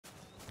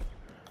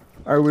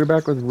Alright, we're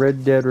back with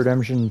Red Dead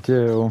Redemption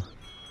 2.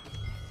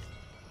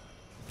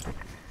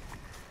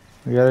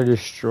 We gotta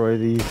destroy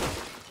these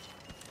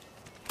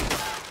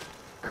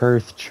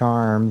cursed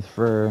charms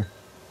for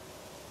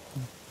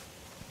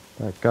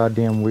that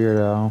goddamn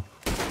weirdo.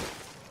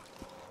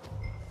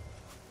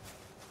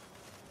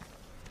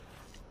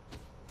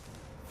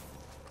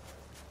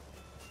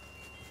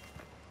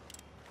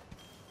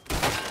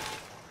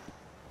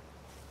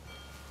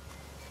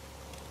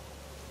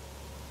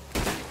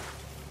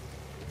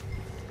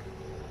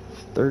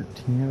 It's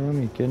 13 of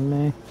them, you kidding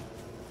me?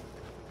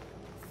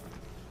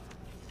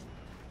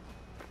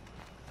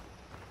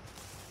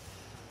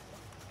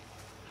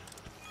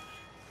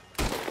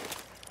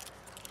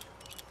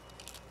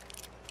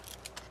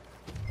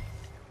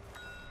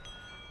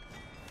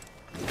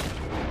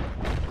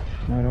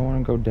 No, I don't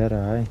want to go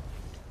Deadeye.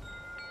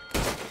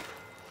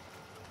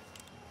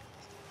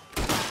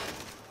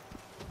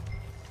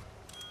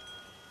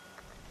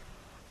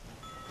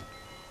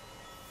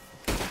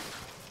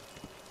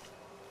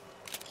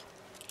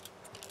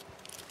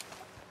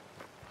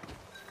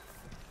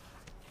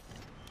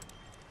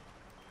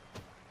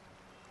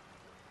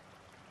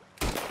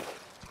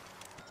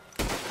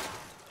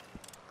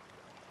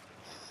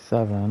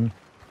 Seven.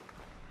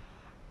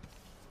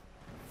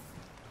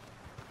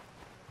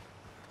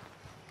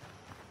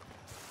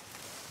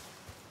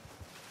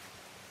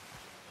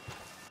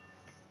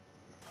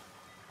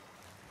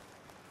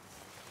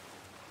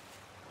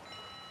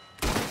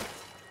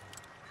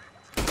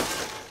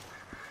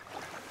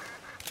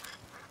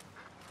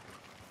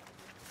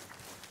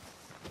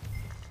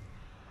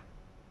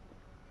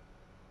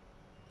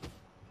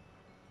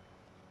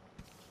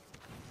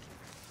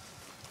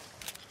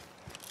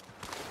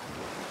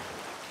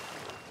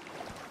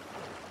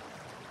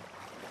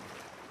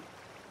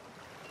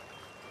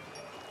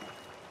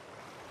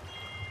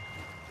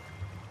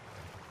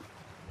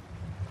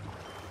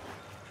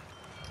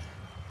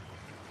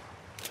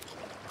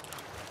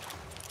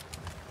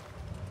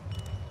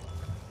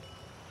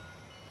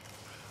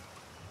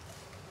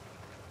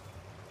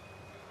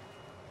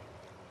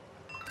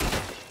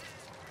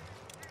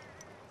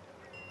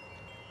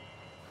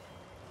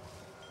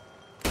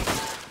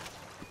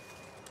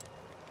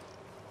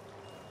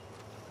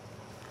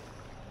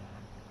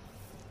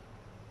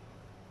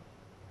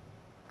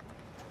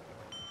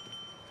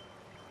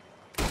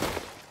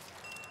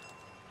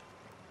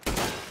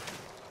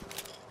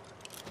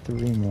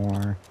 Three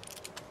more.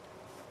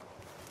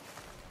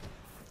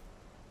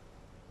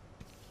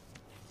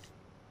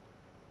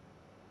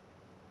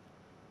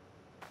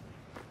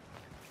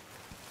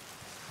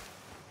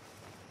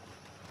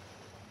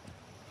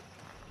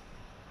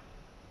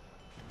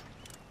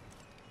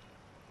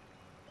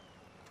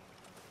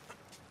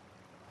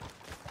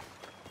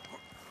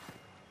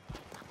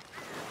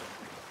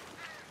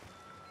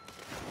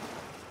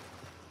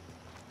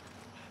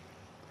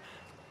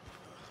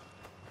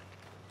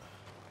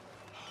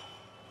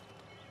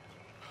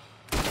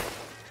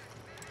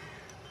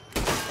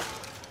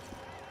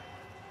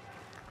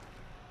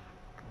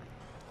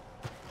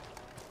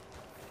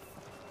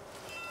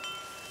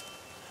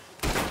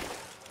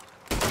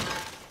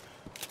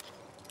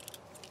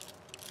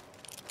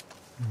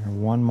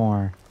 One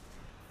more.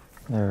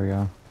 There we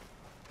go.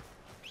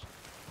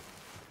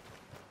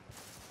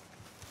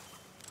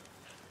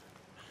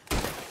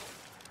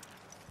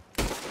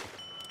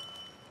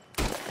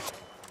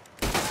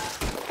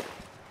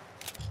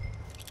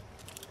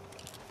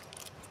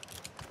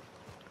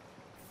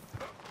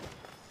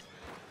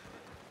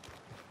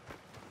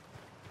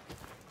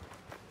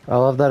 I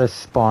love that it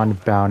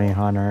spawned bounty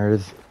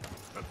hunters.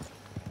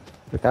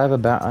 Like I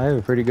have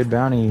a pretty good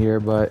bounty here,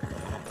 but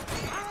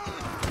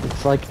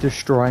it's like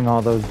destroying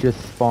all those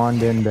just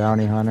spawned in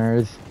bounty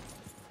hunters.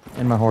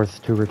 And my horse is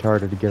too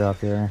retarded to get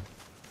up here.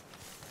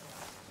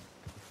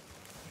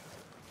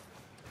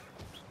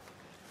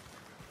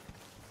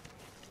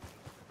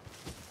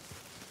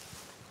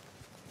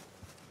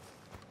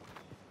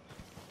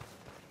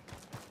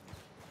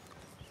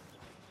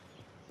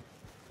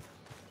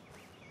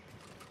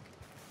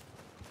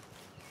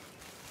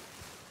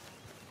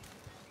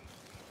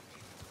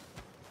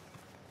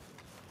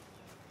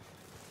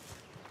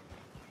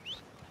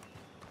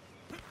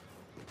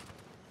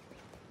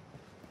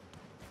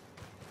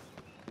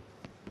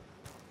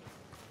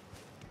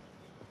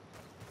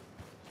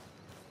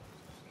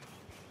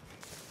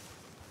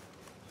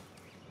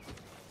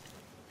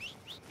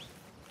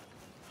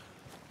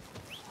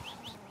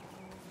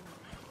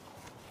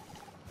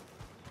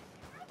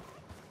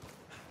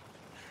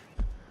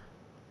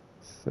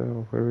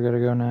 So, where do we gotta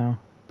go now?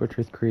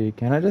 Butcher's Creek.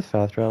 Can I just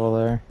fast travel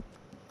there?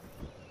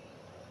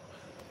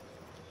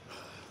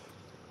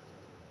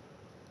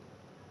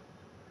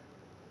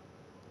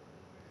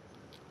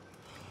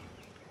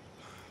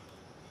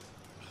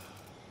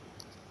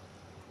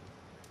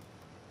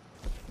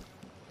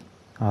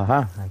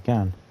 Aha, I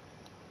can.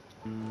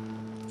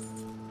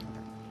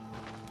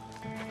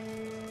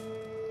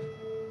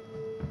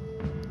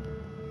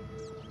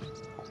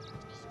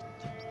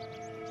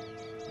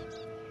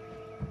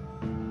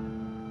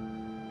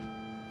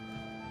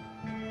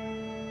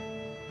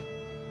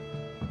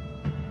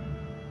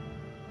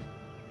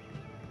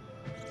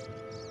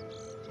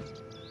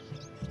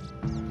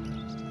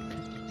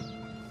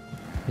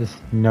 Just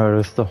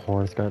noticed the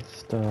horse got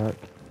stuck.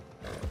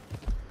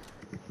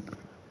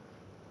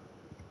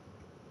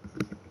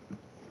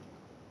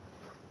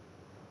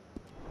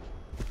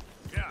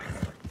 Yeah.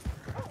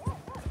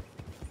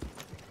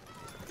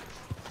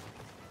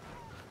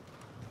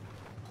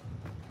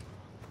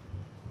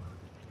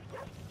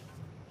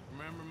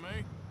 Remember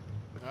me?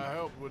 I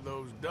helped with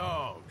those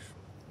dogs.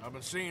 I've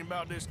been seeing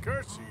about this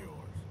curse of yours.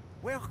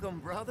 Welcome,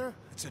 brother.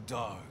 It's a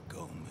dark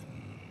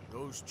omen.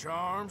 Those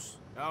charms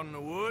out in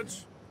the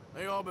woods,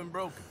 they all been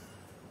broken.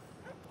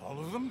 All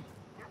of them?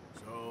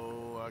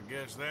 So I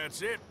guess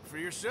that's it for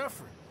your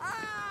suffering.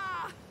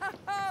 Ah!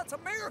 It's a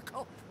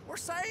miracle. We're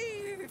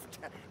saved.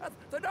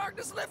 The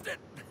darkness lifted.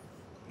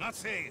 Not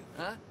saved.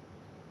 Huh?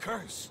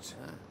 Cursed.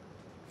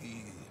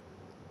 He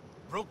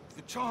broke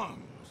the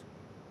charms.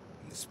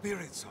 And the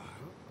spirits are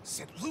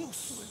set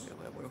loose.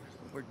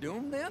 We're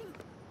doomed then?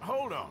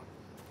 Hold on.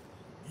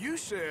 You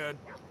said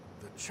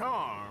the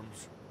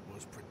charms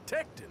was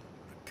protecting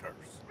the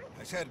curse.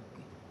 I said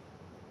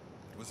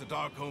it was a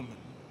dark omen.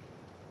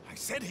 I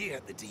said he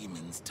had the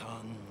demon's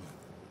tongue.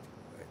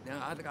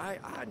 Now,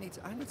 I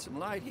need some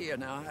light here.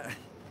 Now,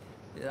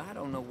 I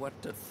don't know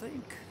what to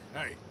think.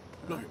 Hey,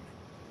 look at me.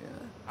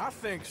 Yeah? I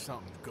think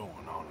something's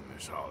going on in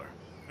this holler.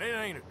 It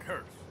ain't a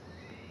curse.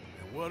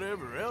 And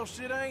whatever else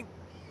it ain't,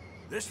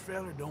 this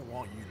fella don't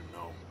want you to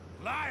know.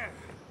 Liar!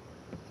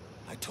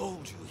 I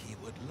told you he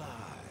would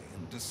lie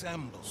and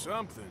dissemble.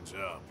 Something's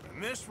up,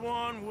 and this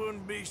one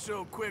wouldn't be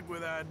so quick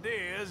with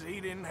ideas he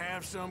didn't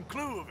have some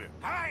clue of it.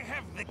 I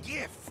have the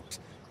gift.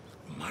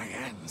 My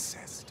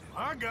ancestor.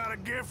 I got a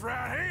gift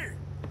right here.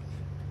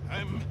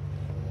 I'm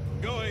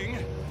going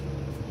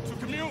to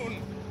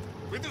commune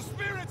with the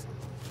spirits.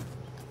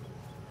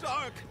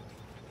 Dark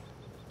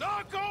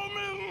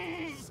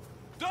omens!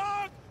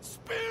 Dark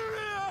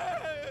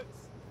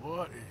spirits!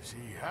 What is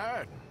he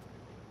hiding?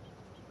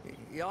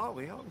 We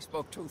always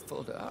spoke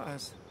truthful to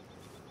us.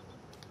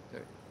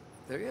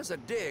 There is a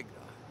dig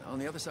on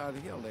the other side of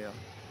the hill there.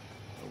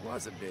 There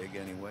was a dig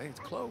anyway. It's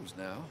closed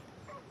now.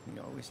 He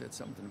always said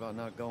something about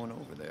not going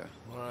over there.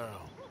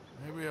 Well,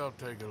 maybe I'll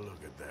take a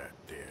look at that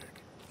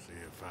dig. See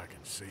if I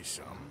can see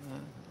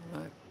something.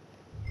 Right.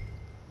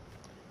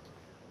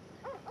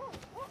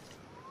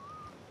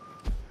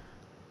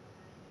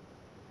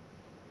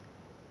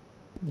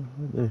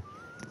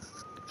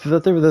 So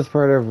that's it for this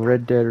part of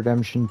Red Dead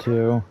Redemption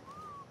 2.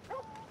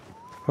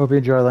 Hope you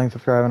enjoyed, like,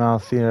 subscribe, and I'll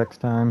see you next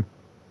time.